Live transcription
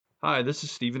Hi, this is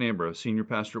Stephen Ambrose, Senior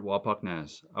Pastor at Wapak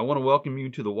Naz. I want to welcome you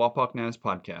to the Wapak Naz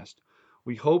podcast.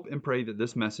 We hope and pray that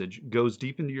this message goes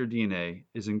deep into your DNA,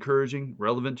 is encouraging,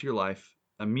 relevant to your life,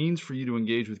 a means for you to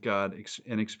engage with God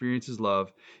and experience His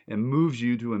love, and moves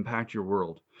you to impact your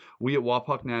world. We at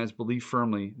Wapak Naz believe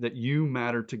firmly that you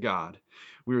matter to God.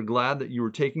 We are glad that you are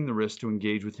taking the risk to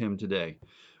engage with Him today.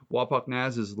 Wapak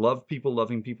Naz is love people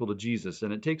loving people to Jesus,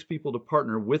 and it takes people to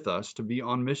partner with us to be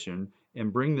on mission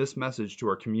and bring this message to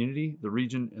our community, the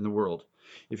region, and the world.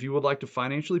 If you would like to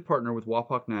financially partner with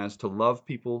Wapak Naz to love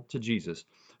people to Jesus,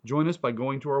 join us by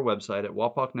going to our website at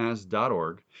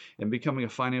wapaknaz.org and becoming a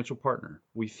financial partner.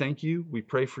 We thank you, we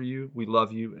pray for you, we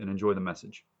love you, and enjoy the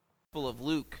message. Of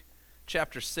Luke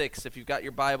chapter 6. If you've got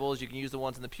your Bibles, you can use the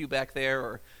ones in the pew back there,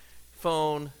 or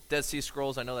phone, Dead Sea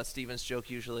Scrolls. I know that's Stephen's joke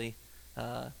usually.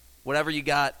 Whatever you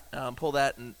got, pull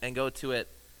that and go to it.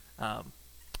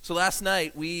 So last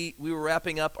night, we were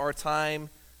wrapping up our time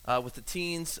with the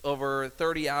teens over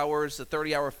 30 hours, a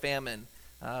 30-hour famine.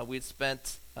 We had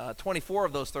spent 24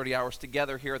 of those 30 hours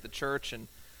together here at the church, and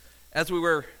as we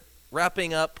were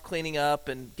wrapping up, cleaning up,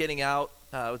 and getting out,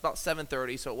 it was about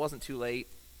 7:30, so it wasn't too late.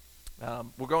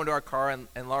 We're going to our car,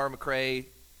 and Laura McCrae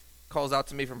calls out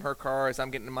to me from her car as I'm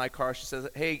getting in my car. She says,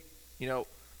 "Hey,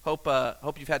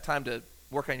 hope you've had time to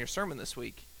work on your sermon this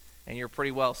week, and you're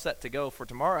pretty well set to go for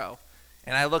tomorrow."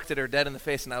 And I looked at her dead in the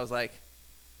face, and I was like,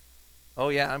 "Oh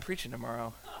yeah, I'm preaching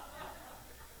tomorrow."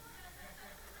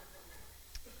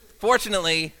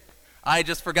 Fortunately, I had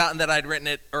just forgotten that I'd written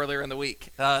it earlier in the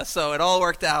week, so it all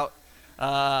worked out.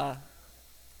 But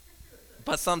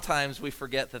sometimes we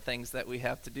forget the things that we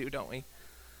have to do, don't we?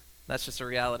 That's just a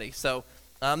reality. So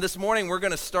this morning we're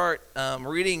going to start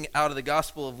reading out of the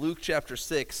Gospel of Luke chapter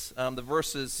 6, the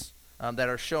verses that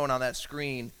are shown on that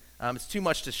screen. It's too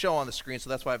much to show on the screen, so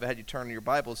that's why I've had you turn your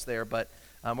Bibles there. But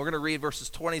we're going to read verses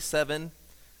 27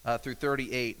 through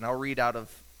 38, and I'll read out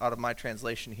of my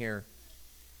translation here.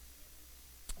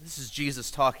 This is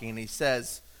Jesus talking, and he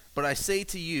says, "But I say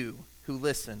to you who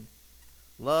listen,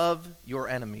 love your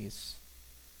enemies.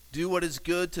 Do what is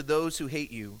good to those who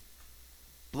hate you.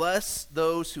 Bless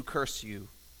those who curse you.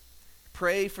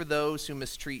 Pray for those who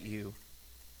mistreat you.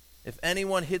 If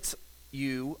anyone hits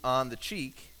you on the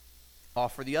cheek,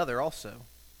 offer the other also.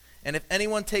 And if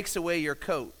anyone takes away your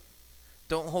coat,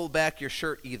 don't hold back your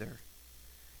shirt either.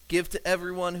 Give to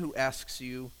everyone who asks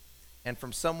you, and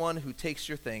from someone who takes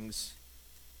your things,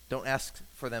 don't ask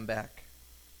for them back.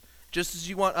 Just as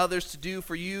you want others to do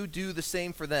for you, do the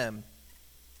same for them.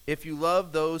 If you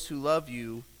love those who love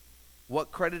you,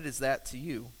 what credit is that to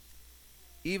you?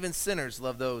 Even sinners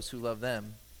love those who love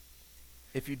them.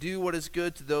 If you do what is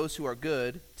good to those who are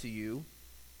good to you,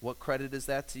 what credit is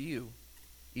that to you?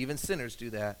 Even sinners do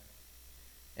that.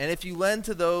 And if you lend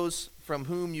to those from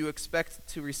whom you expect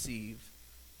to receive,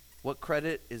 what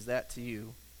credit is that to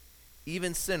you?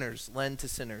 Even sinners lend to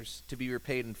sinners to be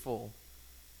repaid in full.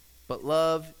 But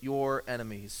love your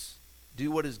enemies.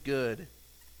 Do what is good,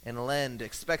 and lend,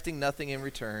 expecting nothing in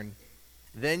return.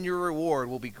 Then your reward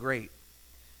will be great,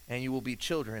 and you will be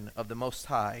children of the Most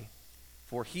High,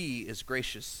 for He is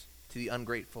gracious to the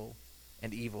ungrateful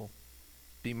and evil.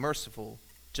 Be merciful,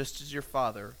 just as your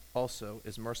Father also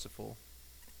is merciful.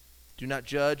 Do not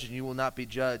judge, and you will not be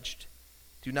judged.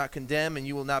 Do not condemn, and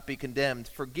you will not be condemned.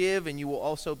 Forgive, and you will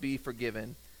also be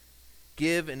forgiven.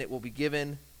 Give, and it will be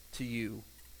given to you.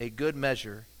 A good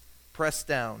measure, pressed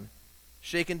down,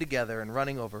 shaken together, and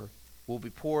running over, will be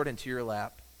poured into your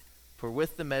lap. For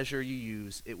with the measure you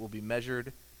use, it will be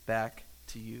measured back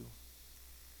to you."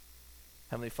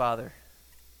 Heavenly Father,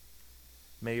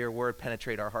 may your word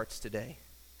penetrate our hearts today.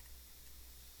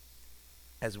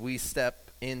 As we step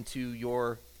into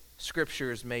your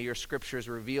scriptures, may your scriptures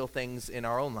reveal things in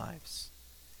our own lives.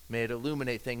 May it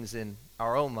illuminate things in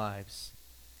our own lives.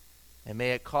 And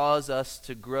may it cause us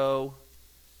to grow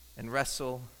and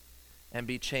wrestle and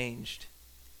be changed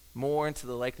more into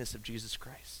the likeness of Jesus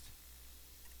Christ,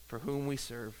 for whom we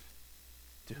serve,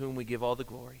 to whom we give all the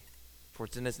glory. For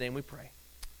it's in his name we pray.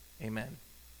 Amen.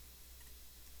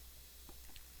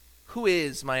 Who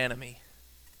is my enemy?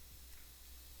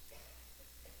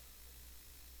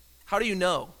 How do you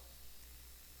know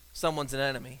someone's an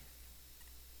enemy?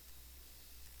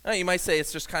 You might say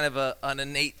it's just kind of an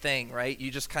innate thing, right? You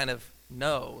just kind of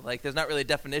know. Like, there's not really a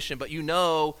definition, but you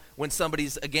know when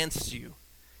somebody's against you.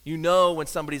 You know when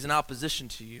somebody's in opposition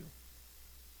to you.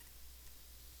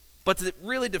 But to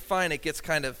really define it gets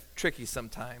kind of tricky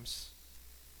sometimes.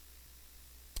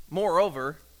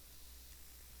 Moreover,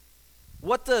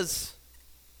 what does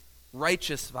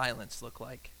righteous violence look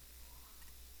like?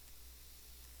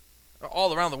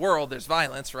 All around the world there's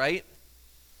violence, right?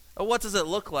 But what does it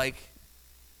look like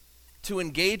to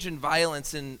engage in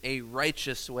violence in a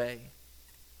righteous way.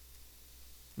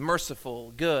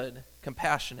 Merciful, good,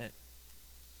 compassionate.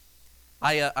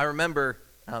 I remember,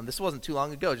 this wasn't too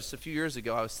long ago, just a few years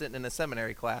ago, I was sitting in a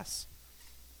seminary class.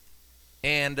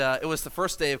 And it was the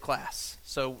first day of class.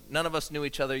 So none of us knew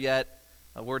each other yet.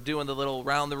 We're doing the little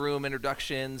round-the-room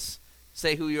introductions,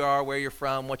 say who you are, where you're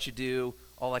from, what you do,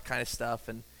 all that kind of stuff.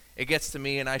 And it gets to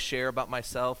me, and I share about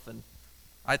myself. And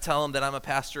I tell them that I'm a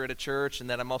pastor at a church and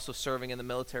that I'm also serving in the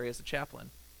military as a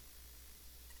chaplain.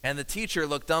 And the teacher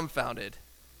looked dumbfounded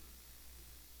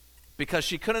because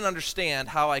she couldn't understand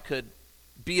how I could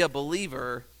be a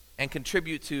believer and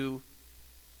contribute to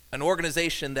an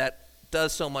organization that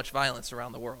does so much violence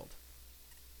around the world.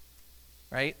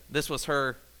 Right? This was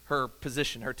her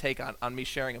position, her take on me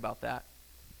sharing about that.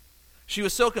 She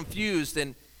was so confused,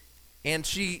 and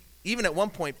she even at one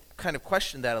point kind of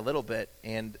questioned that a little bit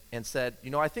and said,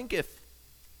 I think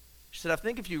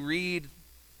if you read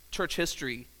church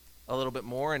history a little bit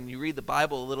more and you read the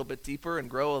Bible a little bit deeper and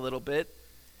grow a little bit,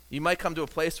 you might come to a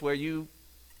place where you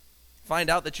find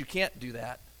out that you can't do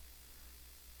that.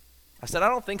 I said, I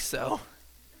don't think so.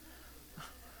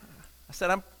 I said,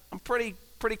 I'm pretty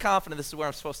confident this is where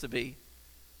I'm supposed to be.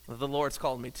 The Lord's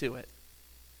called me to it.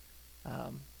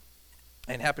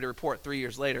 And happy to report 3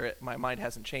 years later, my mind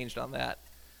hasn't changed on that.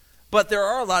 But there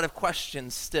are a lot of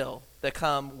questions still that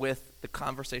come with the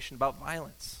conversation about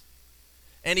violence.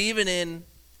 And even in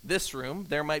this room,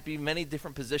 there might be many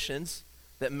different positions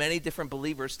that many different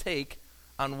believers take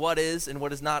on what is and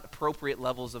what is not appropriate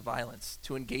levels of violence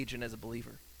to engage in as a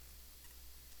believer.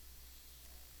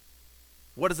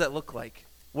 What does that look like?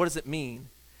 What does it mean?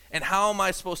 And how am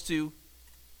I supposed to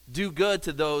do good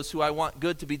to those who I want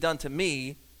good to be done to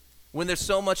me when there's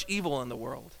so much evil in the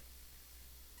world?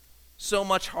 So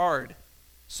much hard,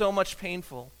 so much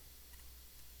painful.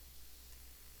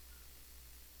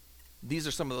 These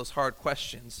are some of those hard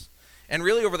questions. And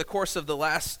really over the course of the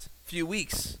last few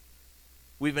weeks,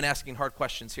 we've been asking hard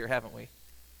questions here, haven't we?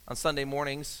 On Sunday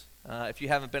mornings, if you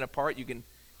haven't been a part, you can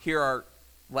hear our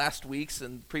last week's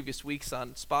and previous weeks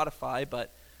on Spotify,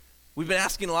 but we've been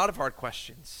asking a lot of hard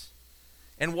questions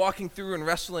and walking through and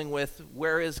wrestling with,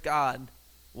 where is God?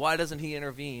 Why doesn't he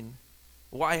intervene?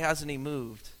 Why hasn't he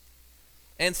moved?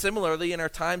 And similarly, in our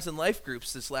times in life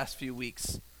groups this last few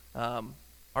weeks,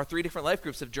 our 3 different life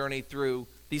groups have journeyed through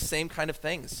these same kind of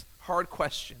things, hard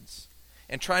questions,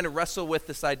 and trying to wrestle with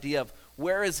this idea of,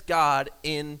 where is God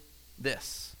in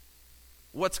this?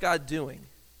 What's God doing?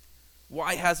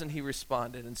 Why hasn't he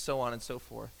responded? And so on and so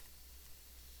forth.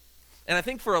 And I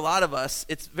think for a lot of us,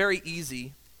 it's very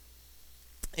easy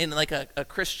in like a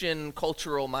Christian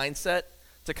cultural mindset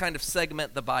to kind of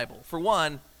segment the Bible. For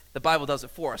one, the Bible does it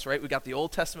for us, right? We got the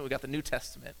Old Testament, we got the New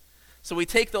Testament. So we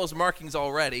take those markings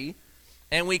already,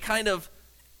 and we kind of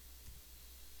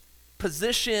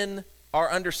position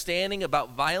our understanding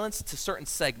about violence to certain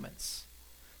segments.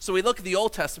 So we look at the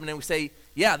Old Testament and we say,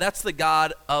 yeah, that's the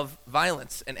God of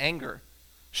violence and anger.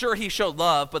 Sure, he showed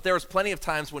love, but there was plenty of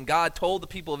times when God told the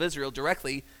people of Israel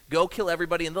directly, go kill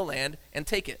everybody in the land and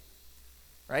take it,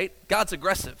 right? God's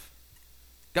aggressive.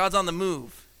 God's on the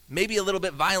move, maybe a little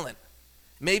bit violent,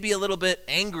 maybe a little bit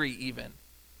angry even.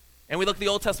 And we look at the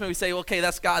Old Testament, we say, okay,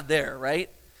 that's God there, right?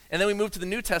 And then we move to the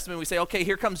New Testament, we say, okay,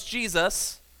 here comes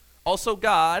Jesus, also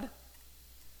God,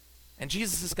 and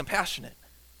Jesus is compassionate,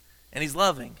 and he's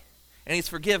loving, and he's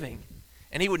forgiving,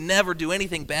 and he would never do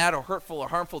anything bad or hurtful or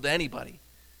harmful to anybody,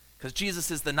 because Jesus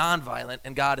is the nonviolent,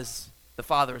 and God is, the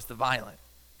Father is the violent.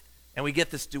 And we get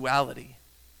this duality.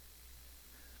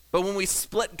 But when we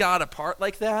split God apart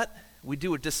like that, we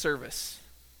do a disservice.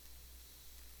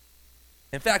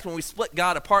 In fact, when we split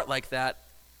God apart like that,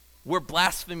 we're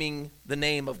blaspheming the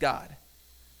name of God,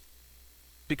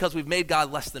 because we've made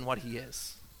God less than what he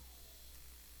is.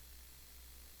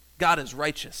 God is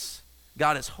righteous.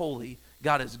 God is holy.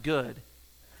 God is good.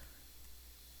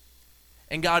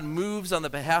 And God moves on the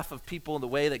behalf of people in the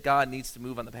way that God needs to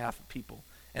move on the behalf of people.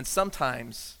 And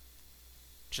sometimes,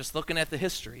 just looking at the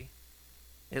history,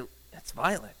 it's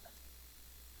violent.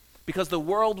 Because the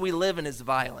world we live in is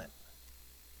violent.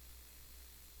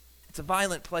 It's a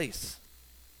violent place.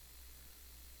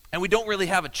 And we don't really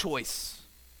have a choice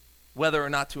whether or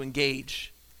not to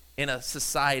engage in a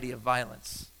society of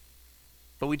violence.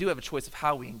 But we do have a choice of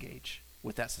how we engage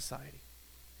with that society.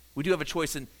 We do have a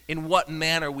choice in what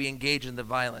manner we engage in the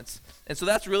violence. And so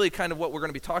that's really kind of what we're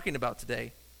going to be talking about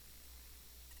today.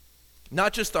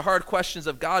 Not just the hard questions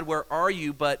of, God, where are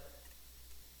you, but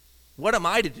what am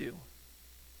I to do?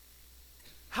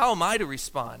 How am I to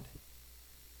respond?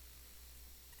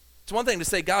 It's one thing to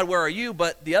say, God, where are you?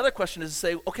 But the other question is to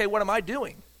say, okay, what am I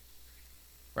doing?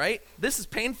 right? This is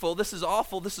painful. This is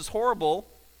awful. This is horrible.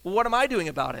 Well, what am I doing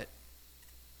about it?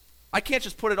 I can't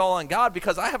just put it all on God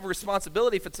because I have a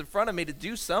responsibility if it's in front of me to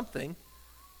do something.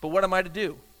 But what am I to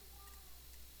do?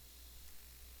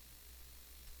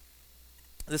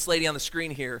 This lady on the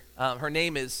screen here, her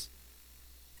name is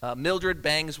Mildred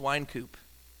Bangs Winecoop.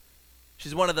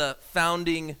 She's one of the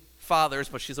founding fathers,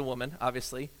 but she's a woman,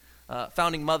 obviously.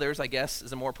 Founding mothers, I guess,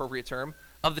 is a more appropriate term,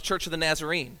 of the Church of the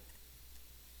Nazarene.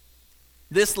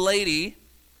 This lady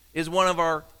is one of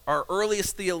our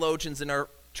earliest theologians in our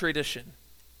tradition.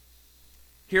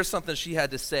 Here's something she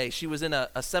had to say. She was in a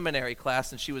seminary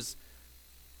class, and she was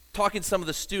talking to some of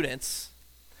the students,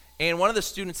 and one of the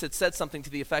students had said something to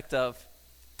the effect of,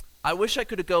 I wish I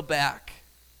could go back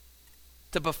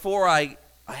to before I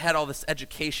had all this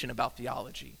education about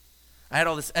theology. I had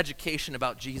all this education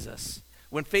about Jesus,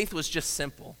 when faith was just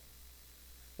simple,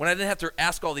 when I didn't have to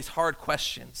ask all these hard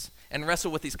questions and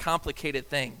wrestle with these complicated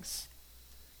things.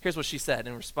 Here's what she said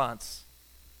in response.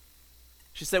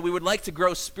 She said, we would like to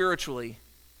grow spiritually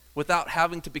without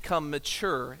having to become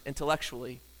mature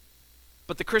intellectually.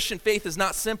 But the Christian faith is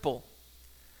not simple.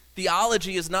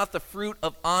 Theology is not the fruit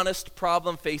of honest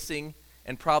problem-facing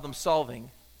and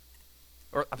problem-solving.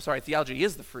 Theology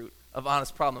is the fruit of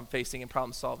honest problem-facing and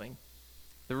problem-solving.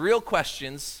 The real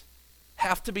questions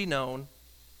have to be known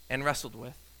and wrestled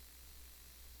with.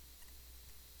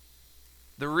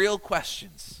 The real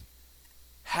questions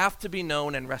have to be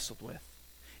known and wrestled with.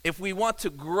 If we want to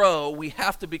grow, we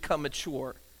have to become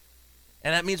mature.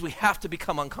 And that means we have to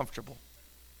become uncomfortable.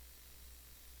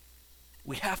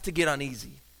 We have to get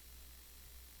uneasy.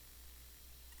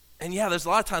 And yeah, there's a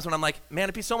lot of times when I'm like, man,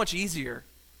 it'd be so much easier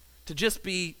to just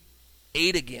be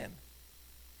 8 again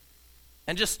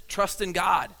and just trust in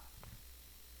God.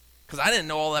 Because I didn't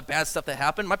know all that bad stuff that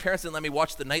happened. My parents didn't let me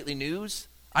watch the nightly news.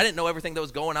 I didn't know everything that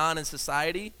was going on in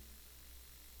society.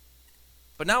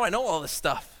 But now I know all this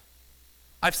stuff.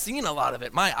 I've seen a lot of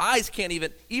it. My eyes can't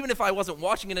even if I wasn't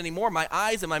watching it anymore, my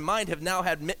eyes and my mind have now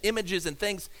had images and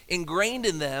things ingrained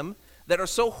in them that are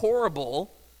so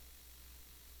horrible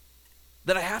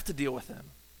that I have to deal with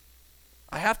them.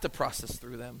 I have to process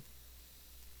through them.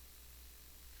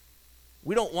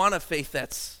 We don't want a faith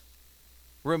that's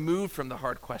removed from the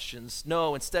hard questions.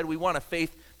 No, instead we want a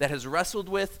faith that has wrestled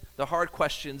with the hard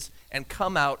questions and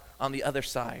come out on the other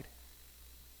side.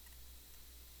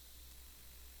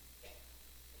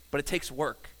 But it takes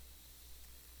work.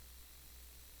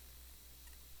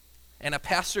 And a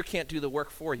pastor can't do the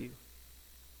work for you.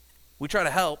 We try to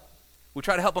help. We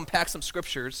try to help unpack some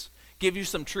scriptures, give you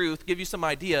some truth, give you some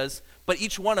ideas, but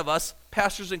each one of us,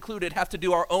 pastors included, have to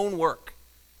do our own work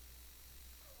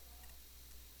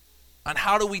on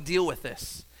how do we deal with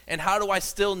this, and how do I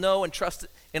still know and trust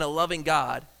in a loving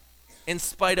God in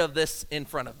spite of this in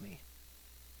front of me.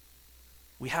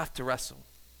 We have to wrestle.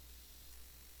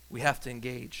 We have to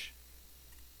engage.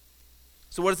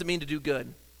 So what does it mean to do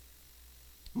good?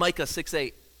 Micah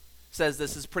 6:8 says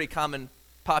this is a pretty common,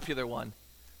 popular one.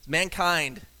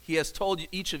 Mankind, he has told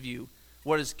each of you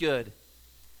what is good.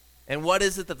 And what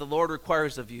is it that the Lord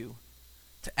requires of you?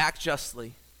 To act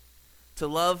justly, to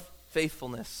love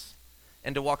faithfulness,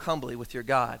 and to walk humbly with your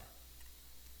God.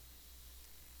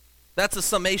 That's a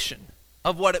summation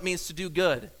of what it means to do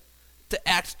good, to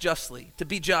act justly, to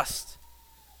be just,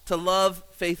 to love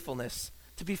faithfulness,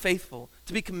 to be faithful,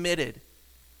 to be committed,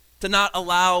 to not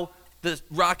allow the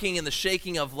rocking and the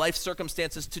shaking of life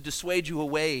circumstances to dissuade you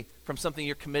away from something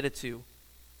you're committed to,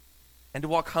 and to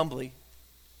walk humbly,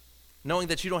 knowing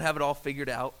that you don't have it all figured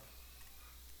out,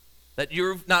 that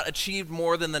you've not achieved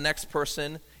more than the next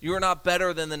person, you're not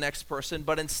better than the next person,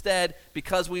 but instead,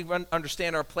 because we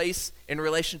understand our place in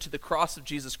relation to the cross of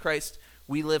Jesus Christ,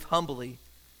 we live humbly,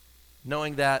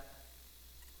 knowing that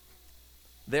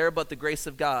there but the grace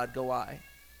of God go I.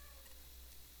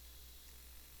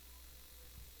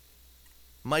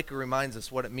 Micah reminds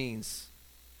us what it means,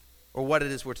 or what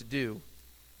it is we're to do.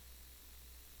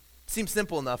 Seems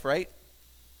simple enough, right?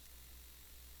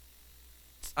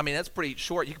 I mean, that's pretty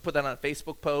short. You can put that on a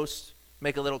Facebook post,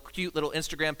 make a little cute little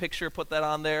Instagram picture, put that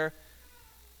on there,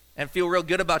 and feel real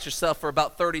good about yourself for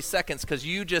about 30 seconds because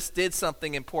you just did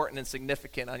something important and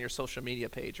significant on your social media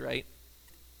page, right?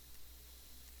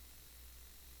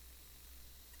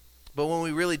 But when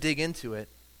we really dig into it,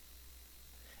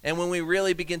 and when we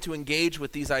really begin to engage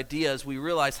with these ideas, we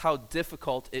realize how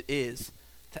difficult it is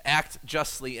to act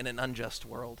justly in an unjust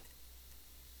world.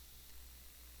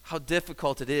 How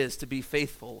difficult it is to be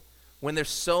faithful when there's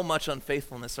so much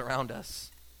unfaithfulness around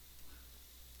us.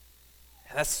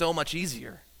 That's so much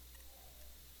easier.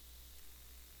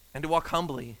 And to walk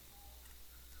humbly,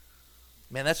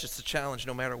 man, that's just a challenge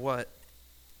no matter what.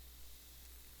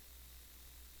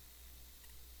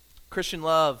 Christian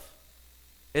love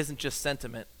isn't just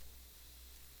sentiment.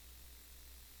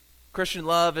 Christian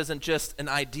love isn't just an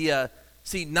idea.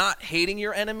 See, not hating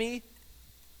your enemy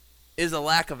is a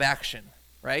lack of action,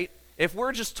 right? If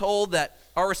we're just told that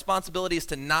our responsibility is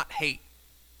to not hate,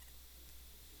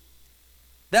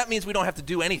 that means we don't have to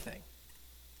do anything.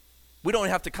 We don't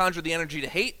have to conjure the energy to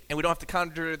hate, and we don't have to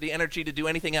conjure the energy to do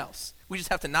anything else. We just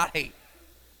have to not hate.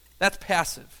 That's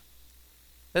passive.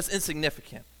 That's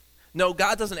insignificant. No,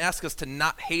 God doesn't ask us to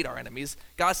not hate our enemies.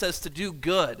 God says to do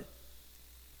good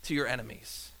to your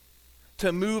enemies,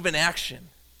 to move in action.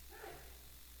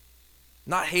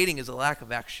 Not hating is a lack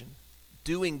of action.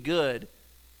 Doing good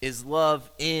is love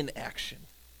in action.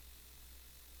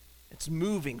 It's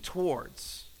moving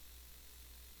towards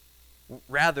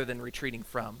rather than retreating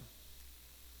from.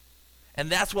 And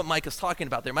that's what Mike is talking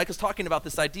about there. Mike is talking about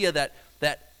this idea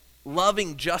that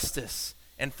loving justice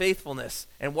and faithfulness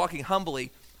and walking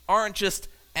humbly aren't just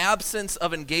absence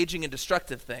of engaging in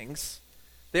destructive things.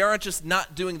 They aren't just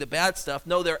not doing the bad stuff.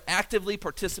 No, they're actively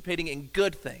participating in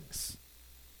good things,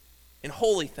 in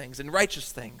holy things, in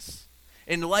righteous things,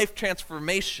 in life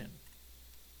transformation.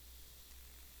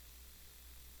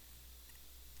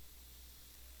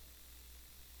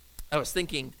 I was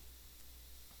thinking,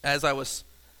 as I was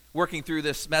working through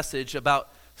this message, about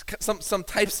some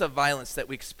types of violence that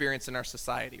we experience in our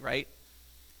society, right?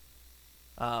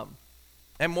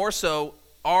 And more so,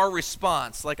 our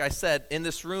response. Like I said, in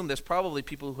this room, there's probably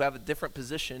people who have a different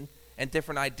position and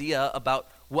different idea about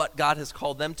what God has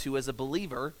called them to as a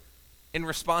believer in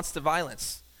response to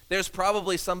violence. There's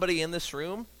probably somebody in this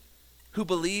room who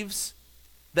believes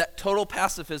that total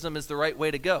pacifism is the right way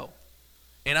to go.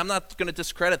 And I'm not going to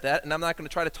discredit that, and I'm not going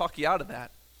to try to talk you out of that.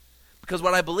 Because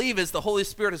what I believe is the Holy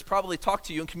Spirit has probably talked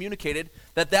to you and communicated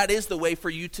that that is the way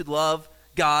for you to love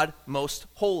God most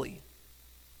wholly.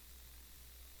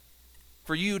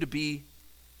 For you to be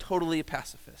totally a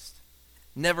pacifist,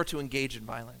 never to engage in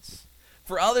violence.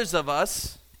 For others of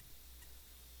us,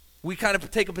 we kind of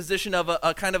take a position of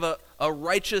a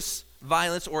righteous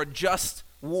violence or a just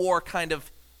war kind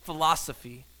of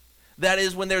philosophy. That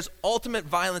is, when there's ultimate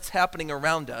violence happening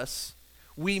around us,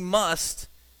 we must,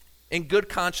 in good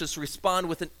conscience, respond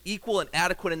with an equal and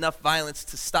adequate enough violence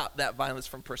to stop that violence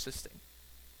from persisting.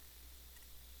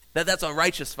 That's a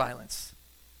righteous violence.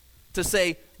 To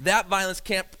say that violence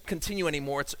can't continue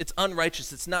anymore, it's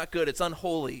unrighteous, it's not good, it's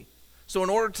unholy. So in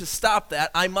order to stop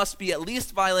that, I must be at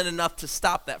least violent enough to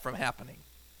stop that from happening.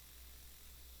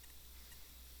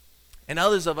 And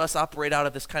others of us operate out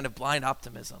of this kind of blind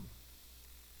optimism.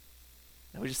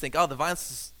 And we just think, the violence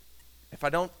is, if I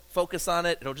don't focus on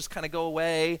it, it'll just kind of go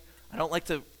away. I don't like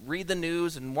to read the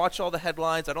news and watch all the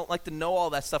headlines. I don't like to know all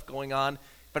that stuff going on.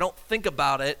 If I don't think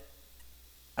about it,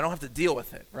 I don't have to deal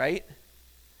with it, right?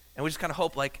 And we just kind of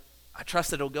hope, I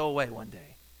trust it'll go away one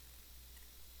day.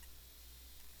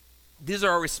 These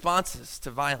are our responses to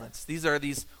violence. These are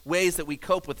these ways that we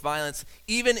cope with violence.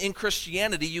 Even in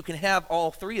Christianity, you can have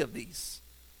all three of these.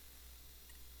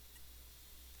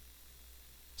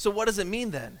 So what does it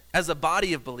mean then, as a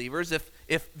body of believers, if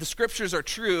the scriptures are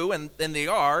true, and they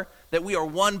are, that we are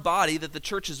one body, that the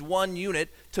church is one unit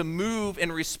to move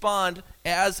and respond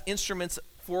as instruments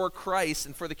for Christ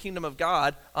and for the kingdom of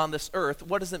God on this earth?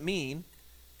 What does it mean?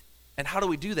 And how do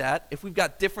we do that if we've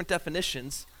got different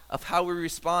definitions of how we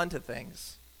respond to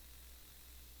things?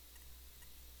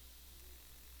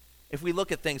 If we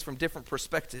look at things from different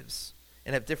perspectives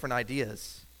and have different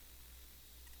ideas.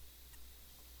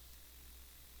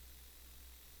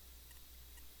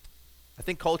 I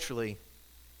think culturally,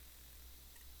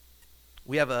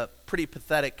 we have a pretty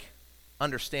pathetic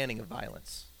understanding of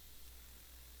violence.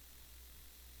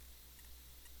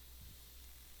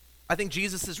 I think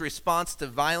Jesus' response to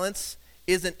violence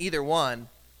isn't either one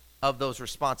of those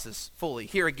responses fully.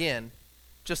 Here again,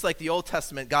 just like the Old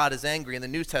Testament, God is angry, and the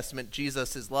New Testament,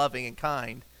 Jesus is loving and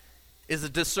kind, is a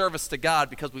disservice to God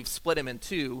because we've split him in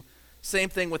two. Same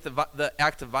thing with the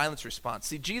act of violence response.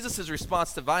 See, Jesus'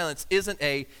 response to violence isn't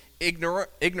a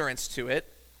ignorance to it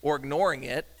or ignoring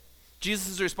it.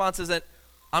 Jesus' response isn't,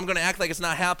 I'm going to act like it's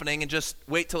not happening and just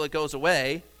wait till it goes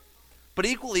away. But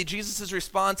equally, Jesus'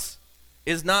 response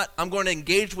is not, I'm going to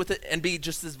engage with it and be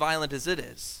just as violent as it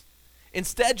is.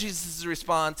 Instead, Jesus'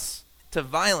 response to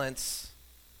violence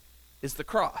is the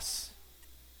cross.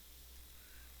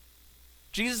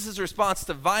 Jesus' response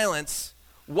to violence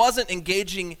wasn't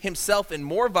engaging himself in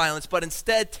more violence, but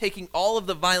instead taking all of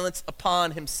the violence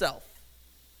upon himself.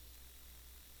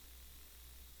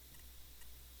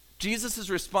 Jesus'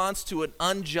 response to an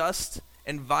unjust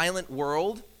and violent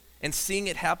world and seeing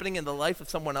it happening in the life of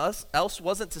someone else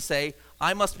wasn't to say,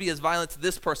 I must be as violent to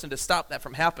this person to stop that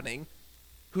from happening.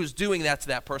 who's doing that to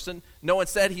that person. No,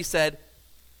 instead he said,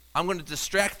 I'm going to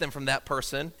distract them from that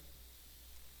person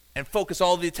and focus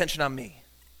all the attention on me.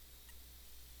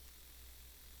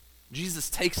 Jesus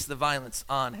takes the violence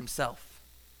on himself.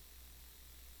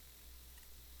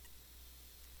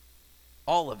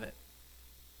 All of it.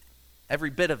 Every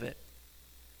bit of it.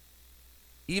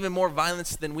 Even more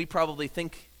violence than we probably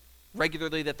think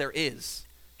regularly that there is.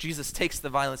 Jesus takes the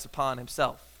violence upon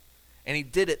himself. And he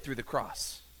did it through the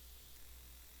cross.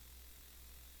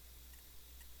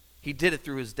 He did it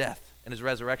through his death and his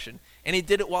resurrection. And he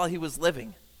did it while he was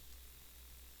living.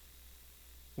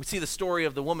 We see the story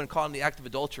of the woman caught in the act of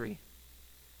adultery.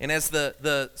 And as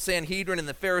the Sanhedrin and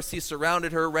the Pharisees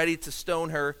surrounded her, ready to stone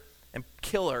her and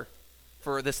kill her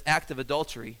for this act of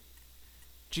adultery,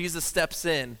 Jesus steps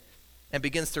in and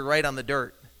begins to write on the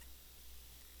dirt.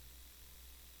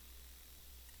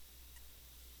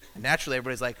 And naturally,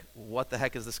 everybody's like, what the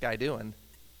heck is this guy doing?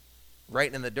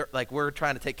 Writing in the dirt. Like, we're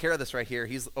trying to take care of this right here.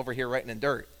 He's over here writing in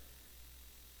dirt.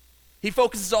 He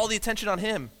focuses all the attention on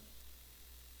him.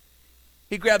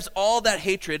 He grabs all that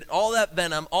hatred, all that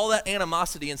venom, all that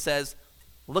animosity and says,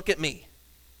 look at me.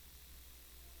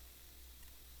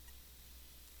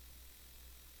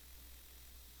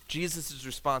 Jesus'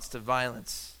 response to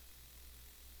violence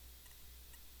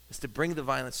is to bring the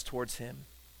violence towards him,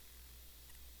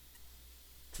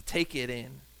 to take it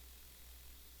in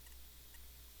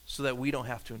so that we don't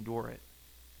have to endure it.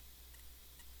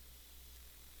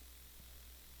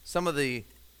 Some of the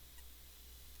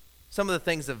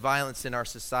things of violence in our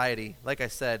society, like I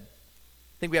said,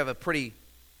 I think we have a pretty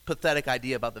pathetic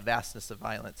idea about the vastness of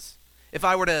violence. If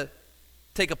I were to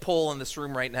take a poll in this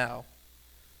room right now,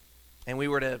 and we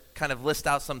were to kind of list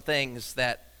out some things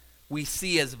that we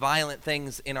see as violent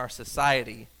things in our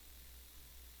society,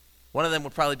 one of them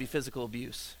would probably be physical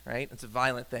abuse, right? It's a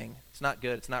violent thing. It's not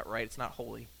good. It's not right. It's not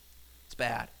holy. It's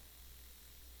bad.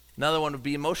 Another one would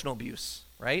be emotional abuse,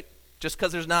 right? Just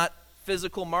because there's not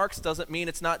physical marks doesn't mean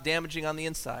it's not damaging on the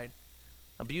inside.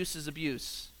 Abuse is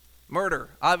abuse.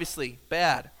 Murder, obviously,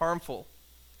 bad, harmful.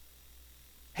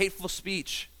 Hateful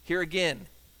speech, here again.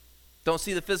 Don't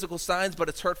see the physical signs, but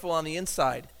it's hurtful on the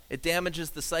inside. It damages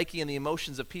the psyche and the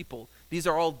emotions of people. These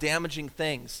are all damaging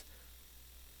things.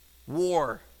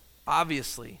 War,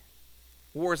 obviously.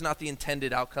 War is not the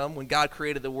intended outcome. When God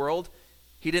created the world,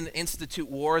 he didn't institute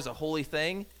war as a holy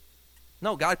thing.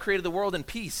 No, God created the world in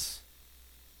peace.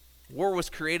 War was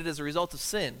created as a result of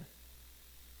sin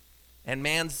and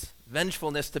man's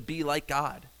vengefulness to be like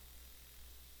God.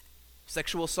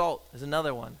 Sexual assault is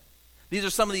another one. These are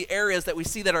some of the areas that we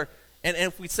see that are, and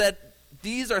if we said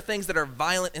these are things that are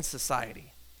violent in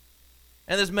society,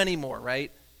 and there's many more,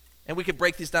 right? And we could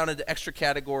break these down into extra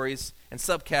categories and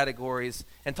subcategories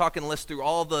and talk and list through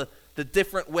all the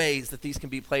different ways that these can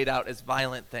be played out as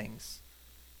violent things.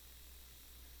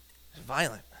 It's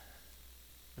violent.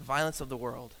 The violence of the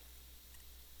world.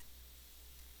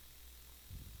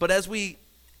 But as we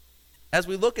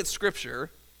look at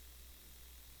Scripture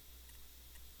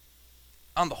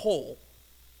on the whole,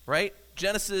 right?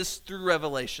 Genesis through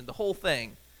Revelation, the whole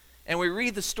thing. And we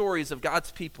read the stories of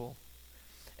God's people.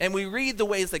 And we read the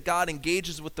ways that God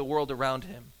engages with the world around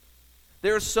him.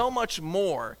 There is so much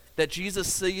more that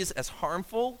Jesus sees as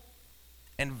harmful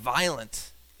and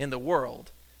violent in the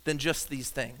world than just these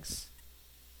things.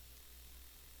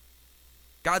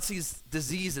 God sees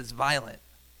disease as violent,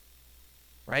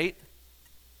 right?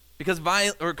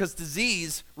 Because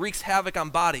disease wreaks havoc on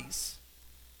bodies.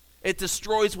 It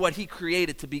destroys what he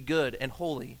created to be good and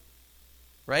holy,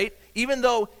 right? Even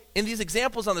though in these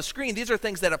examples on the screen, these are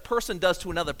things that a person does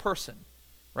to another person,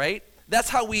 right? That's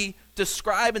how we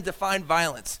describe and define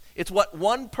violence. It's what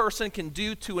one person can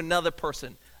do to another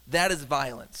person. That is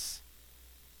violence.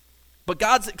 But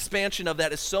God's expansion of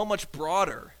that is so much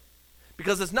broader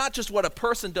because it's not just what a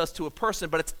person does to a person,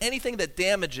 but it's anything that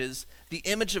damages the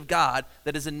image of God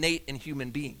that is innate in human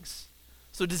beings.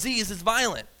 So disease is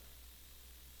violent.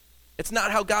 It's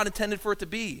not how God intended for it to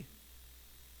be.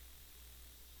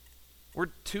 We're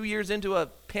 2 years into a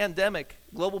pandemic,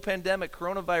 global pandemic,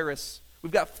 coronavirus.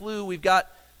 We've got flu, we've got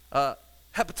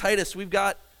hepatitis, we've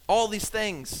got all these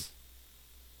things.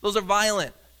 Those are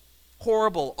violent,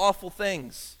 horrible, awful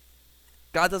things.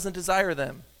 God doesn't desire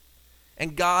them.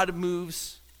 And God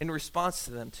moves in response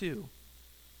to them too.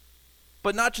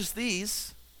 But not just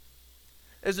these.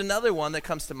 There's another one that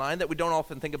comes to mind that we don't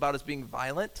often think about as being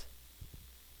violent.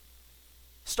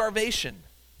 Starvation.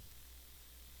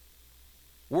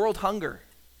 World hunger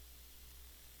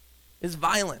is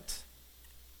violent.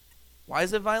 Why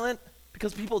is it violent?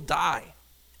 Because people die.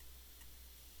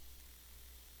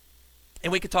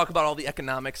 And we could talk about all the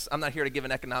economics. I'm not here to give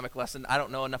an economic lesson. I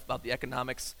don't know enough about the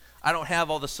economics. I don't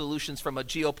have all the solutions from a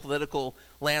geopolitical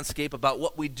landscape about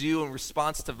what we do in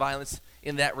response to violence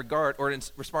in that regard, or in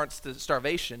response to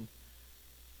starvation.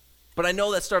 But I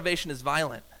know that starvation is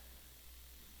violent,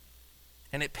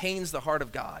 and it pains the heart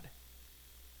of God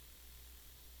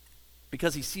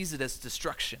because he sees it as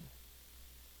destruction.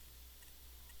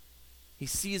 He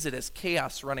sees it as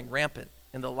chaos running rampant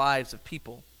in the lives of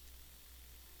people.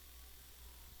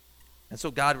 And so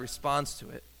God responds to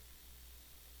it.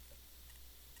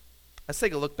 Let's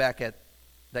take a look back at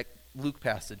that Luke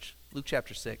passage, Luke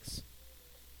chapter 6.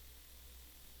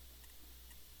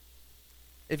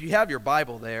 If you have your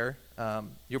Bible there,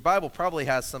 your Bible probably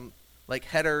has some like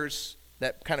headers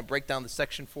that kind of break down the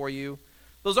section for you.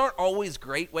 Those aren't always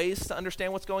great ways to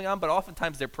understand what's going on, but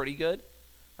oftentimes they're pretty good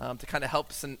to kind of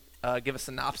help give a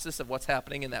synopsis of what's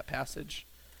happening in that passage.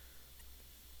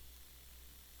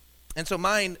 And so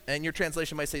mine, and your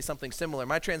translation might say something similar.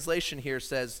 My translation here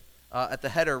says at the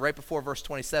header right before verse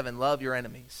 27, love your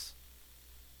enemies.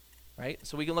 Right?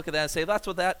 So we can look at that and say that's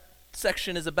what that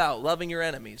section is about, loving your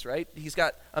enemies, right? He's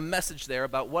got a message there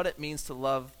about what it means to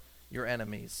love your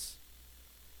enemies.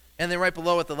 And then right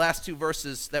below it, the last two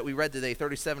verses that we read today,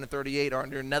 37 and 38, are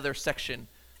under another section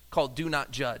called do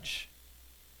not judge.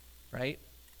 Right?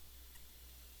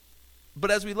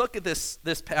 But as we look at this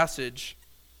passage,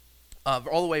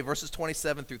 all the way verses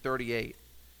 27 through 38,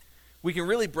 we can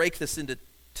really break this into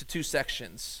two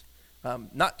sections.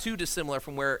 Not too dissimilar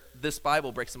from where this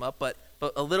Bible breaks them up, but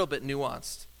a little bit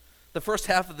nuanced. The first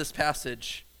half of this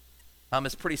passage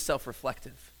is pretty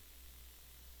self-reflective.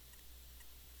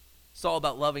 It's all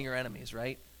about loving your enemies,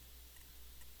 right?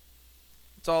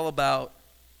 It's all about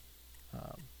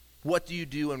what do you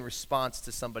do in response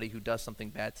to somebody who does something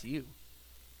bad to you,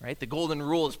 right? The golden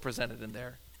rule is presented in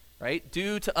there. Right?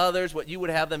 Do to others what you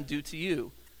would have them do to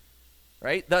you.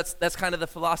 Right? That's kind of the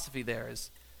philosophy there.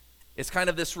 It's kind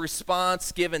of this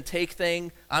response, give and take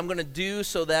thing. I'm going to do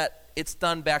so that it's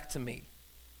done back to me.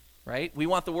 Right? We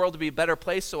want the world to be a better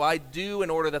place, so I do in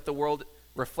order that the world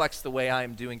reflects the way I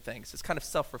am doing things. It's kind of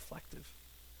self-reflective.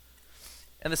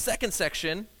 And the second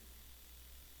section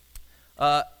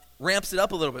ramps it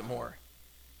up a little bit more.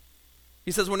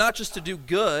 He says we're not just to do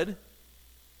good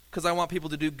because I want people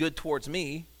to do good towards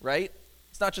me, right?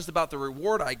 It's not just about the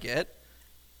reward I get.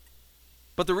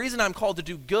 But the reason I'm called to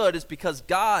do good is because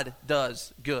God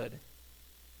does good.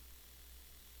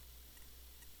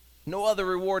 No other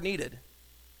reward needed.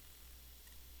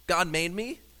 God made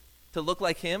me to look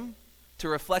like him, to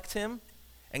reflect him,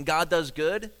 and God does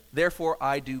good, therefore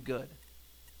I do good.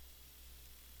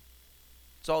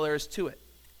 That's all there is to it.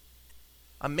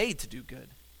 I'm made to do good.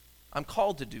 I'm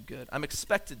called to do good. I'm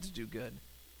expected to do good.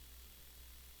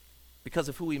 Because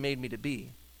of who he made me to be.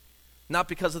 Not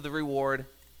because of the reward,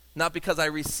 not because I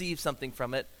receive something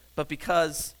from it, but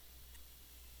because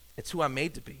it's who I'm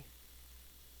made to be.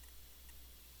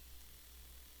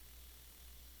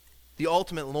 The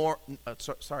ultimate norm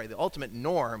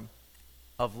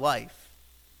of life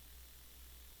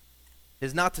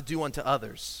is not to do unto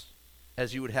others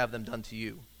as you would have them done to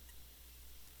you.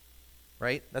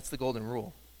 Right? That's the golden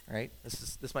rule, right?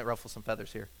 This might ruffle some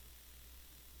feathers here.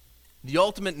 The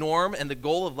ultimate norm and the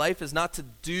goal of life is not to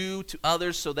do to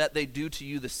others so that they do to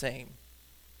you the same.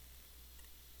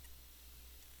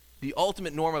 The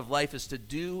ultimate norm of life is to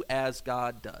do as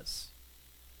God does.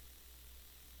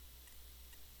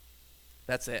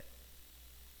 That's it.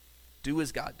 Do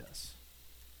as God does.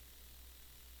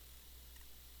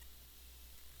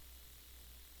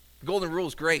 The golden rule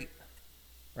is great,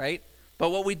 right?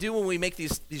 But what we do when we make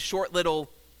these short little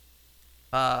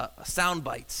sound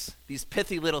bites, these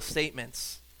pithy little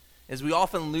statements, is we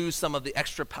often lose some of the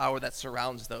extra power that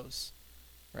surrounds those,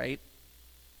 right?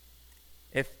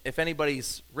 If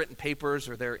anybody's written papers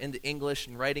or they're into English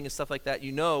and writing and stuff like that,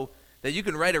 you know that you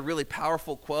can write a really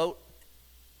powerful quote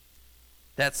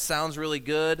that sounds really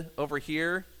good over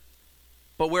here,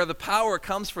 but where the power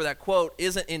comes for that quote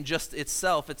isn't in just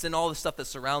itself, it's in all the stuff that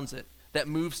surrounds it, that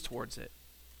moves towards it.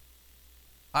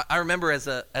 I remember as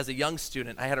a young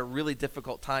student, I had a really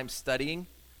difficult time studying,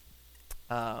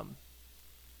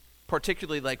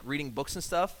 particularly like reading books and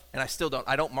stuff, and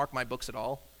I don't mark my books at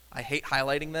all. I hate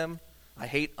highlighting them. I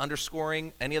hate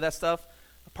underscoring any of that stuff,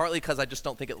 partly because I just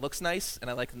don't think it looks nice, and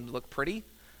I like them to look pretty.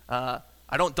 I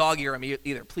don't dog-ear them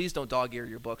either. Please don't dog-ear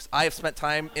your books. I have spent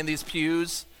time in these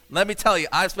pews. Let me tell you,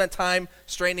 I've spent time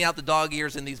straightening out the dog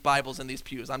ears in these Bibles in these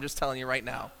pews. I'm just telling you right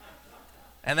now.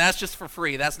 And that's just for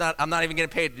free. I'm not even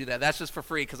getting paid to do that. That's just for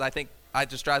free because I think it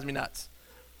just drives me nuts.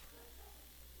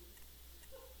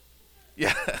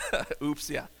 Yeah. Oops,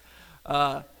 yeah.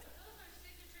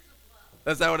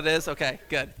 Is that what it is? Okay,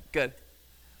 good.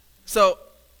 So,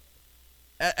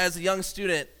 as a young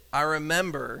student, I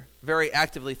remember very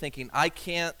actively thinking, I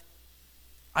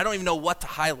don't even know what to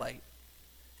highlight.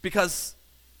 Because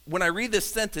when I read this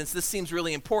sentence, this seems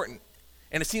really important.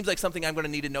 And it seems like something I'm going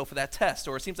to need to know for that test,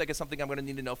 or it seems like it's something I'm going to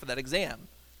need to know for that exam.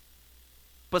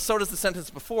 But so does the sentence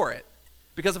before it.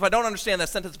 Because if I don't understand that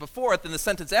sentence before it, then the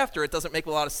sentence after it doesn't make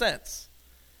a lot of sense.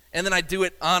 And then I do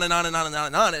it on and on and on and on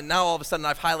and on, and now all of a sudden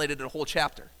I've highlighted a whole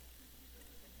chapter.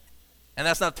 And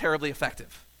that's not terribly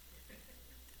effective.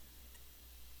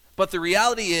 But the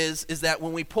reality is that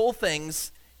when we pull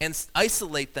things and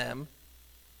isolate them,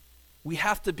 we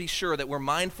have to be sure that we're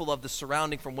mindful of the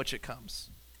surrounding from which it comes,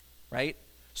 right?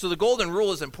 So the golden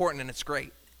rule is important and it's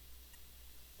great.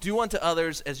 Do unto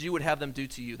others as you would have them do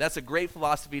to you. That's a great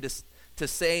philosophy to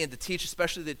say and to teach,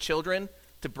 especially the children,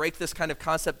 to break this kind of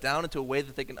concept down into a way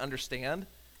that they can understand.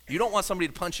 You don't want somebody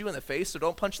to punch you in the face, so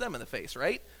don't punch them in the face,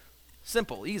 right?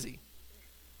 Simple, easy.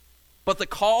 But the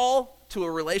call to a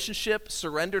relationship,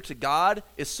 surrender to God,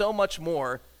 is so much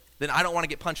more than I don't want to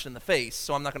get punched in the face,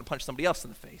 so I'm not going to punch somebody else in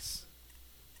the face.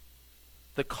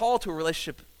 The call to a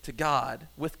relationship to God,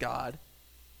 with God,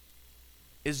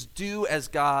 is do as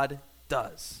God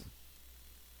does.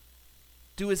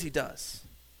 Do as he does.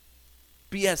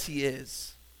 Be as he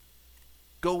is.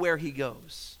 Go where he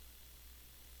goes.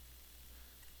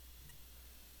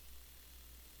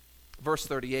 Verse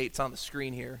 38, it's on the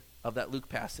screen here of that Luke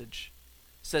passage.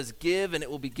 It says, give and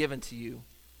it will be given to you.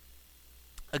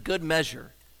 A good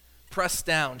measure, pressed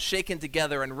down, shaken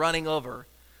together, and running over,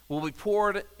 will be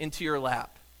poured into your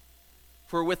lap.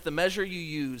 For with the measure you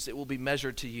use, it will be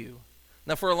measured to you.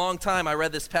 Now, for a long time, I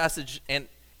read this passage, and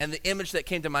the image that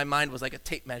came to my mind was like a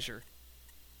tape measure,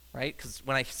 right? Because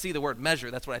when I see the word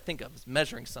measure, that's what I think of, is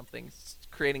measuring something, it's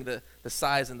creating the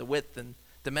size and the width and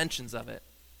dimensions of it.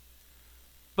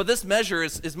 But this measure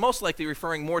is most likely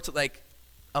referring more to like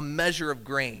a measure of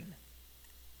grain,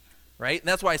 right? And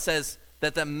that's why it says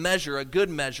that the measure, a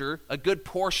good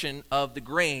portion of the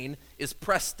grain is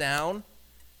pressed down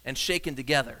and shaken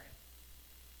together.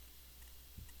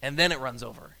 And then it runs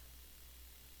over.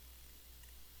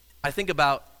 I think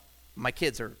about my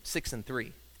kids are 6 and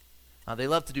 3. They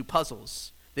love to do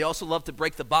puzzles. They also love to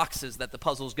break the boxes that the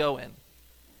puzzles go in,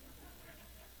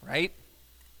 right?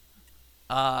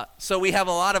 So we have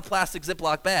a lot of plastic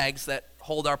Ziploc bags that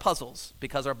hold our puzzles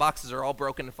because our boxes are all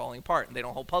broken and falling apart and they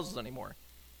don't hold puzzles anymore.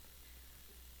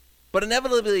 But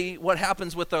inevitably, what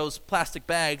happens with those plastic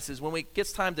bags is when it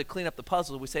gets time to clean up the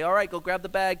puzzle, we say, all right, go grab the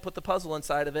bag, put the puzzle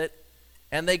inside of it,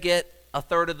 and they get a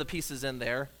third of the pieces in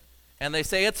there, and they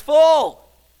say, it's full.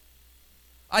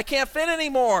 I can't fit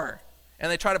anymore.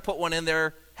 And they try to put one in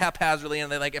there haphazardly,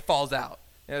 and it falls out.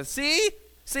 You know, see?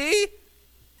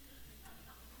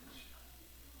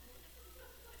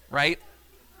 Right?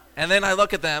 And then I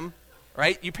look at them,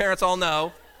 right? You parents all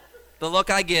know the look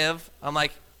I give. I'm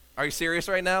like, are you serious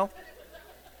right now?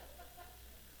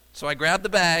 So I grab the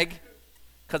bag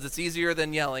because it's easier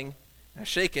than yelling. I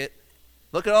shake it.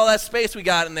 Look at all that space we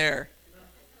got in there.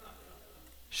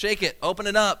 Shake it. Open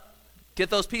it up. Get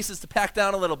those pieces to pack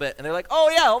down a little bit. And they're like, oh,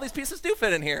 yeah, all these pieces do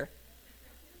fit in here.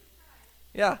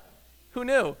 Yeah. Who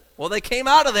knew? Well, they came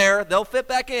out of there. They'll fit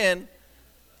back in.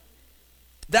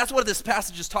 That's what this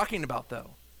passage is talking about,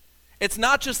 though. It's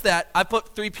not just that I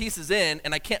put 3 pieces in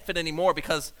and I can't fit any more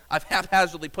because I've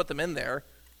haphazardly put them in there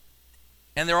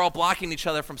and they're all blocking each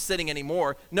other from sitting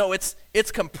anymore. No, it's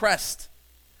compressed.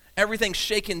 Everything's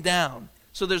shaken down,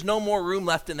 so there's no more room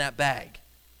left in that bag.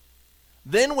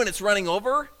 Then when it's running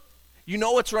over, you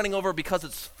know it's running over because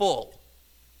it's full,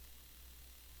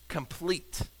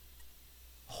 complete,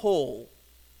 whole.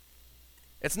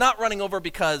 It's not running over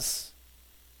because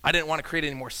I didn't want to create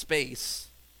any more space.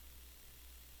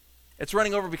 It's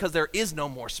running over because there is no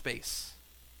more space.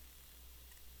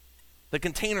 The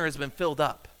container has been filled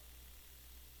up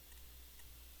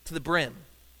to the brim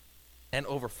and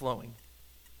overflowing.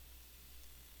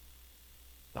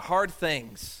 The hard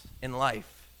things in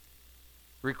life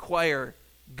require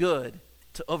good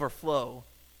to overflow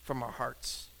from our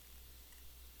hearts.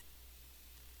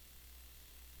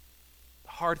 The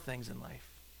hard things in life,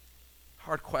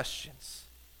 hard questions,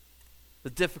 the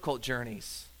difficult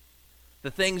journeys,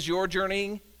 the things you're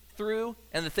journeying through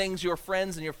and the things your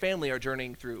friends and your family are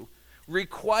journeying through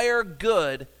require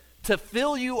good to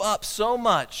fill you up so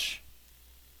much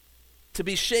to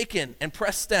be shaken and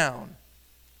pressed down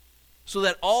so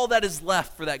that all that is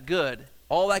left for that good,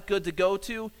 all that good to go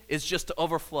to is just to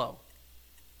overflow.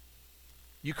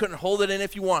 You couldn't hold it in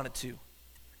if you wanted to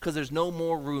because there's no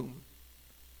more room.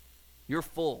 You're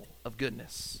full of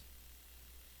goodness,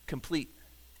 complete.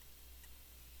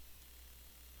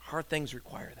 Hard things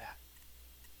require that.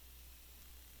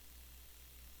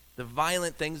 The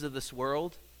violent things of this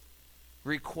world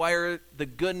require the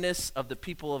goodness of the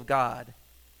people of God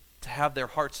to have their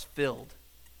hearts filled.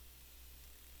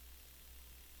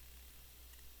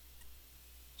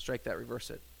 Strike that, reverse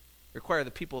it. Require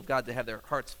the people of God to have their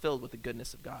hearts filled with the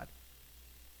goodness of God.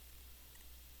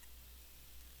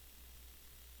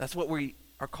 That's what we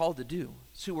are called to do.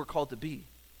 It's who we're called to be.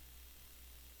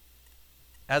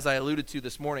 As I alluded to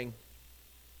this morning,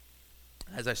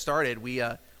 as I started, we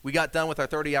got done with our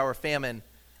 30-hour famine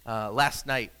last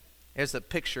night. Here's a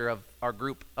picture of our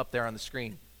group up there on the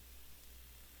screen.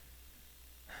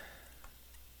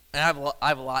 And I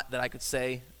have a lot that I could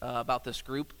say about this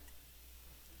group.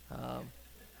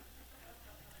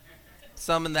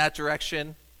 Some in that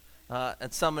direction,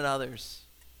 and some in others.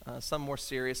 Some more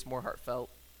serious, more heartfelt.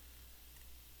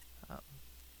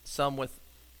 Some with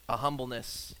a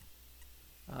humbleness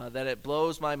that it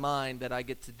blows my mind that I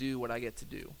get to do what I get to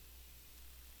do.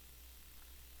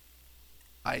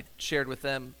 I shared with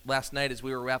them last night as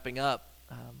we were wrapping up.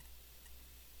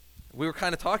 We were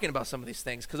kind of talking about some of these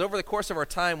things because over the course of our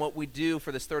time, what we do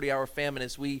for this 30-hour famine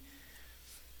is we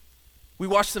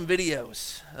watch some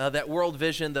videos that World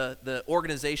Vision, the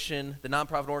organization, the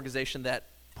nonprofit organization that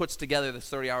puts together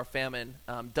this 30-hour famine,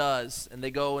 does, and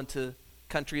they go into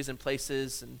countries and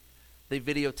places and they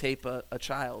videotape a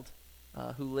child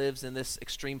who lives in this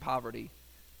extreme poverty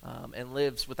and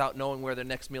lives without knowing where their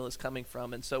next meal is coming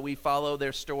from. And so we follow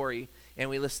their story and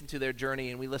we listen to their journey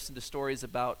and we listen to stories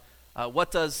about what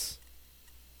does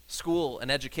school and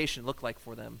education look like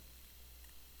for them?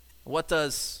 What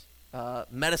does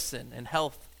medicine and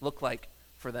health look like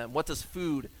for them? What does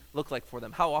food look like for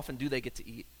them? How often do they get to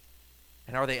eat?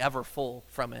 And are they ever full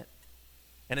from it?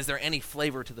 And is there any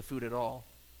flavor to the food at all?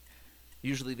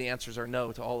 Usually the answers are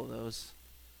no to all of those.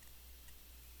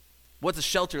 What does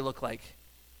shelter look like?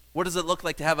 What does it look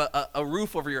like to have a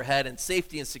roof over your head and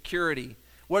safety and security?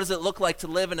 What does it look like to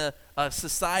live in a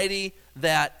society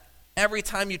that every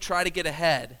time you try to get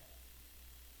ahead,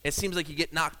 it seems like you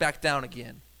get knocked back down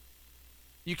again?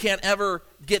 You can't ever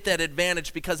get that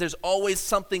advantage because there's always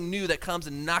something new that comes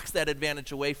and knocks that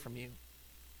advantage away from you.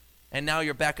 And now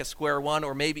you're back at square one,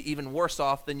 or maybe even worse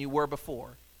off than you were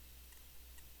before,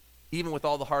 even with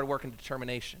all the hard work and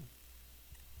determination.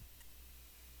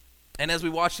 And as we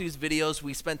watch these videos,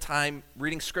 we spend time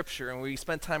reading scripture, and we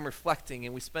spend time reflecting,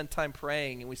 and we spend time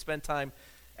praying, and we spend time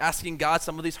asking God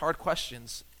some of these hard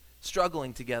questions,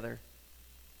 struggling together,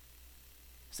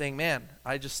 saying, man,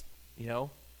 I just, I don't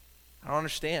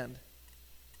understand.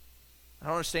 I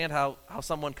don't understand how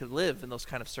someone could live in those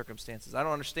kind of circumstances. I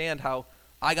don't understand how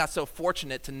I got so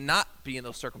fortunate to not be in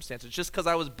those circumstances just because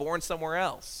I was born somewhere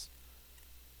else.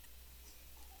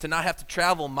 To not have to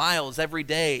travel miles every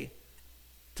day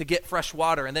to get fresh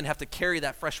water and then have to carry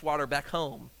that fresh water back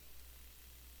home.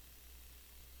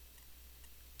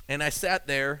 And I sat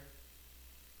there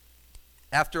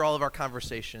after all of our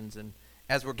conversations and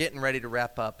as we're getting ready to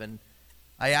wrap up, and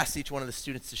I asked each one of the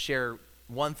students to share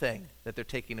one thing that they're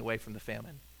taking away from the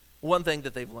famine, one thing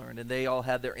that they've learned, and they all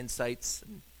had their insights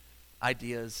and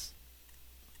ideas.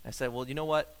 I said, well, you know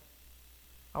what?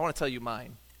 I want to tell you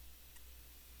mine.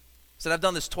 I said, I've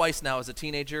done this twice now as a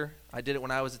teenager. I did it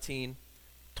when I was a teen.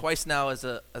 Twice now as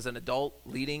an adult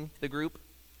leading the group.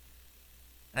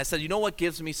 And I said, you know what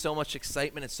gives me so much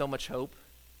excitement and so much hope?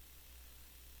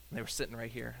 And they were sitting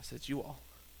right here. I said, it's you all.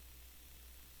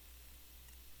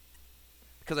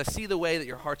 Because I see the way that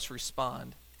your hearts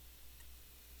respond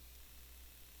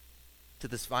to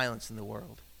this violence in the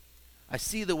world. I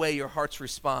see the way your hearts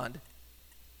respond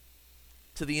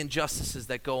to the injustices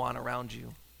that go on around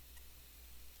you.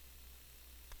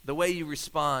 The way you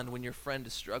respond when your friend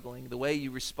is struggling. The way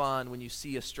you respond when you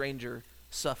see a stranger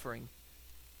suffering.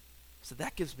 So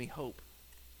that gives me hope.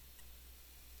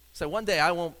 So one day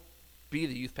I won't be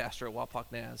the youth pastor at Wapak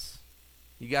Naz.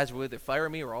 You guys will either fire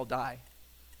me or I'll die.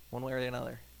 One way or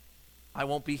another. I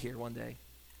won't be here one day.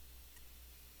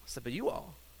 I said, but you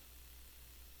all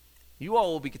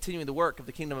will be continuing the work of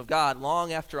the kingdom of God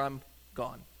long after I'm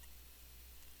gone.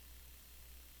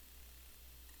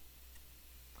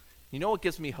 You know what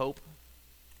gives me hope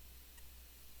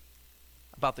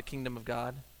about the kingdom of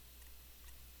God?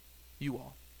 You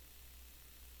all.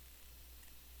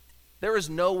 There is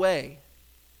no way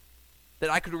that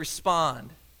I could respond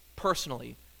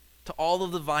personally to all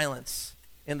of the violence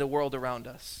in the world around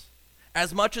us,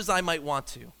 as much as I might want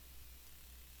to.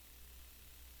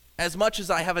 As much as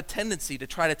I have a tendency to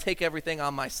try to take everything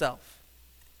on myself.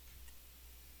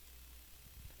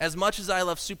 As much as I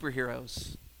love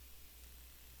superheroes,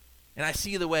 and I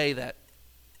see the way that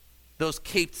those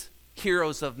caped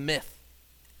heroes of myth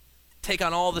take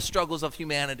on all the struggles of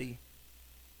humanity.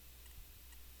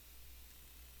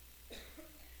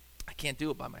 I can't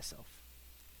do it by myself.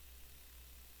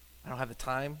 I don't have the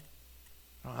time.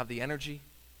 I don't have the energy.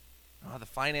 I don't have the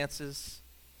finances.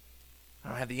 I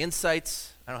don't have the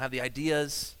insights. I don't have the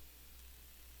ideas.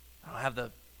 I don't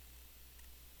have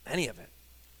any of it.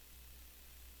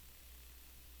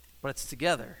 But it's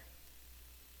together.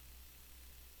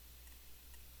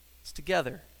 It's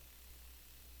together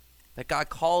that God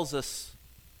calls us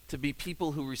to be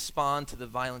people who respond to the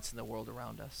violence in the world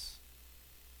around us.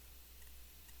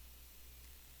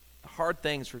 The hard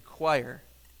things require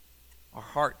our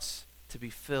hearts to be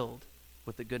filled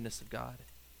with the goodness of God.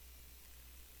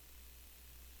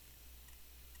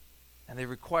 And they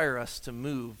require us to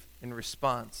move in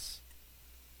response.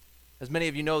 As many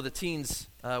of you know, the teens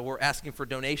were asking for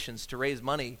donations to raise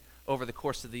money over the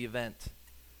course of the event.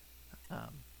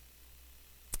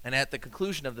 And at the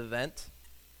conclusion of the event,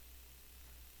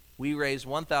 we raised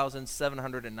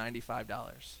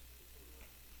 $1,795.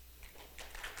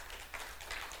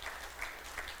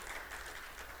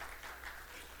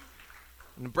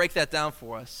 And to break that down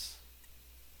for us,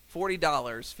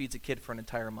 $40 feeds a kid for an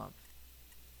entire month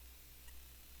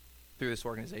through this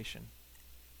organization.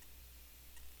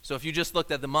 So if you just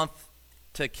looked at the month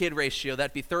to kid ratio,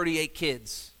 that'd be 38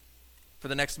 kids for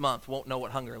the next month won't know what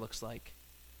hunger looks like.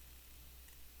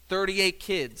 38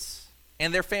 kids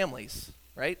and their families,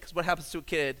 right? Because what happens to a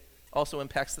kid also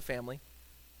impacts the family.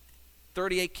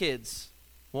 38 kids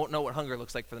won't know what hunger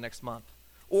looks like for the next month.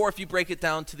 Or if you break it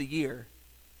down to the year,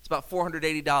 it's about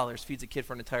 $480 feeds a kid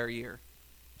for an entire year.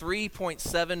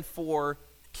 3.74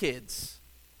 kids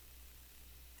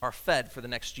are fed for the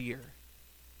next year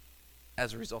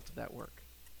as a result of that work.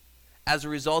 As a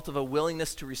result of a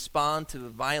willingness to respond to the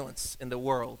violence in the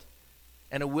world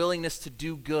and a willingness to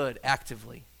do good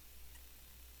actively.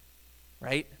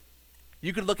 Right?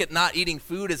 You could look at not eating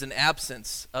food as an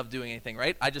absence of doing anything,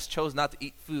 right? I just chose not to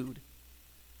eat food.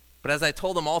 But as I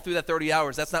told them all through that 30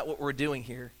 hours, that's not what we're doing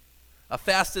here. A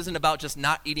fast isn't about just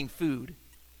not eating food.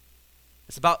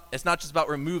 It's not just about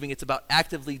removing, it's about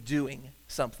actively doing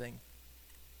something.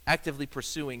 Actively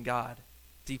pursuing God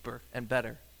deeper and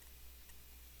better.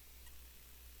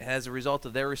 And as a result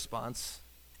of their response,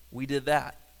 we did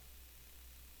that.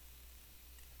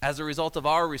 As a result of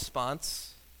our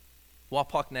response,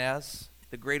 Wapak Naz,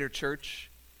 the greater church,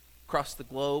 across the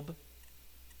globe,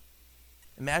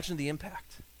 imagine the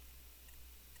impact.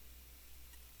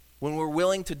 When we're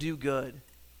willing to do good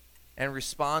and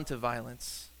respond to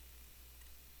violence,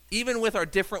 even with our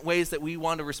different ways that we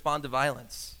want to respond to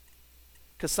violence,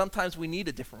 because sometimes we need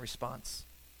a different response.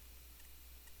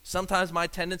 Sometimes my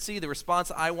tendency, the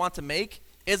response I want to make,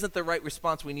 isn't the right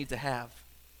response we need to have.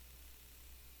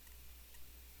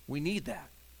 We need that.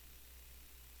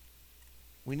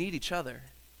 We need each other.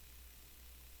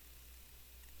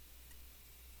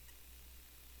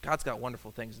 God's got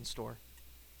wonderful things in store.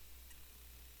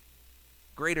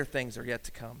 Greater things are yet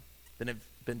to come than have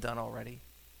been done already.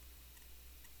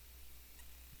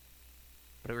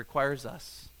 But it requires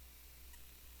us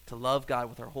to love God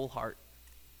with our whole heart,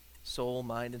 soul,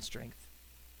 mind, and strength,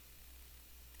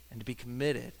 and to be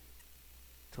committed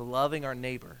to loving our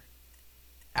neighbor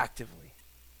actively,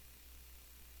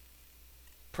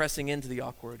 pressing into the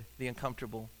awkward, the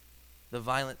uncomfortable, the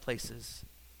violent places,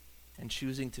 and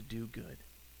choosing to do good.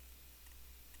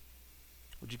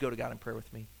 Would you go to God in prayer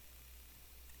with me?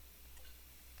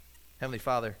 Heavenly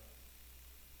Father,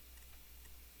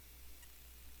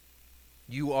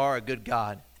 you are a good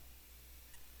God.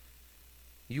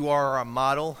 You are our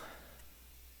model.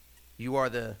 You are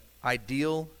the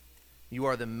ideal. You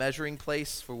are the measuring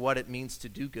place for what it means to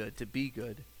do good, to be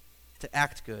good, to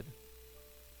act good.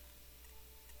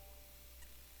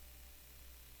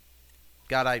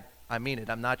 God, I mean it.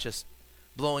 I'm not just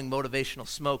blowing motivational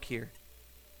smoke here.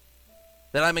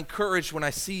 That I'm encouraged when I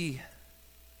see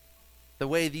the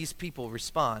way these people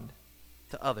respond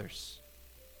to others.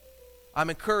 I'm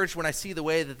encouraged when I see the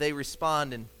way that they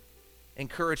respond in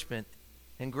encouragement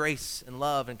and grace and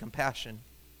love and compassion.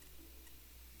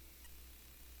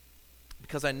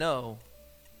 Because I know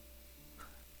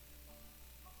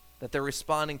that they're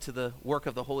responding to the work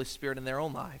of the Holy Spirit in their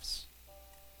own lives.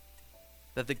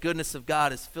 That the goodness of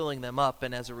God is filling them up,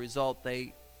 and as a result,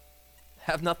 they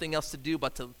have nothing else to do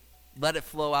but to let it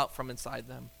flow out from inside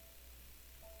them.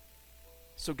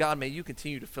 So God, may you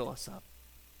continue to fill us up.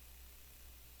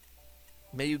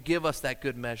 May you give us that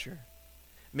good measure.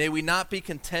 May we not be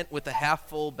content with a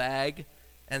half-full bag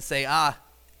and say,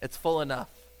 it's full enough.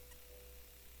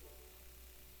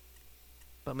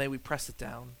 But may we press it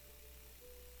down.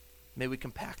 May we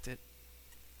compact it.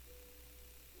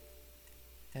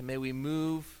 And may we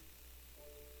move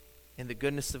in the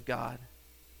goodness of God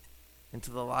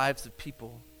into the lives of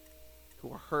people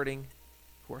who are hurting,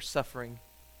 who are suffering,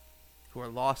 who are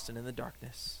lost and in the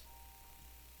darkness.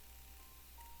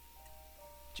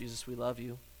 Jesus, we love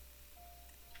you.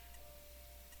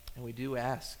 And we do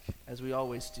ask, as we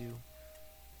always do,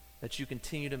 that you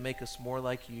continue to make us more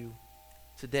like you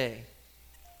today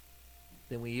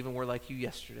than we even were like you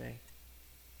yesterday.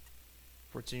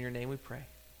 For it's in your name we pray.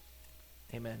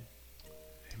 Amen.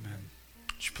 Amen.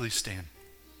 Would you please stand?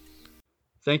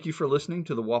 Thank you for listening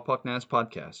to the Wapak Naz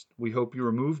podcast. We hope you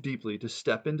are moved deeply to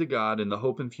step into God and the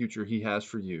hope and future He has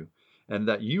for you, and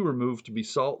that you are moved to be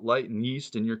salt, light, and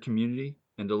yeast in your community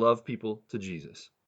and to love people to Jesus.